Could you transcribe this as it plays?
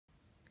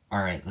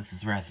Alright, this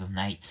is Rise of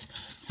Knights,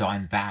 so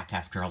I'm back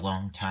after a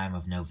long time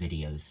of no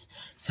videos.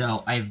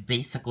 So, I've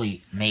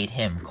basically made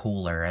him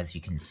cooler, as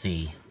you can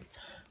see.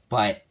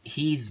 But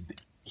he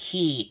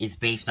is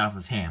based off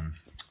of him.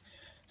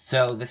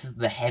 So, this is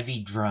the heavy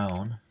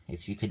drone,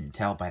 if you couldn't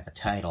tell by the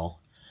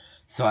title.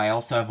 So, I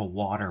also have a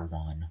water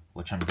one,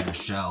 which I'm going to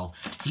show.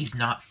 He's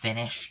not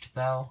finished,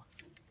 though.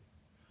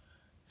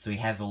 So, he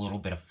has a little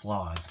bit of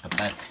flaws, but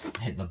that's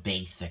the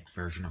basic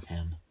version of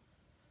him.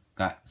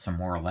 Got some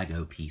more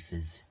Lego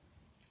pieces.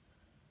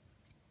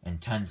 And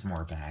tons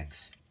more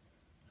bags,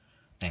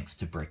 thanks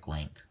to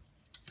Bricklink.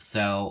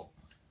 So,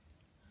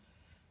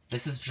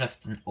 this is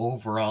just an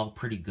overall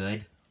pretty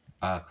good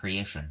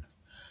creation.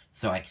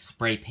 So I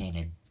spray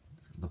painted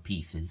the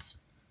pieces,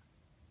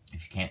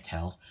 if you can't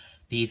tell.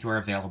 These were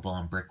available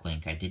on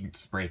Bricklink. I didn't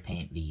spray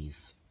paint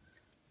these.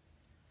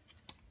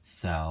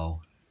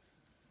 So,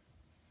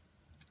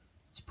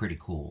 it's pretty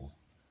cool.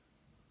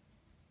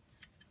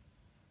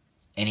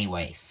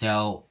 Anyway,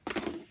 so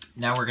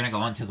now we're gonna go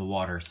on to the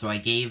water. So I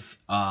gave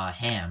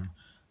him,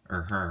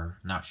 or her,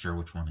 not sure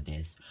which one it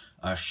is,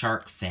 a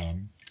shark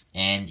fin,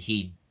 and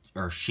he,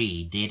 or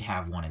she, did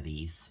have one of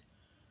these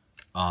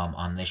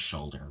on this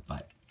shoulder,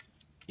 but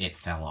it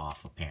fell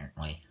off,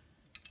 apparently.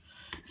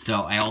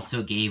 So I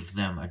also gave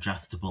them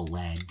adjustable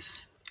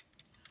legs,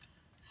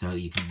 so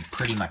you can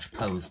pretty much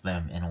pose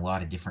them in a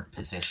lot of different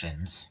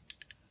positions.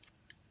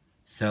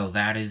 So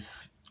that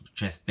is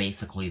just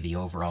basically the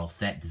overall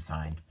set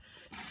design.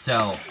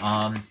 So,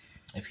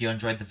 if you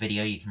enjoyed the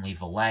video, you can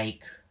leave a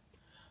like.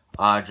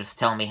 Just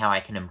tell me how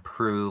I can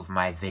improve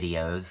my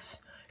videos,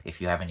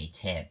 if you have any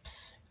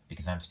tips,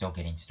 because I'm still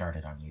getting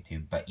started on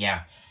YouTube. But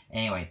yeah,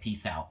 anyway,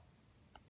 peace out.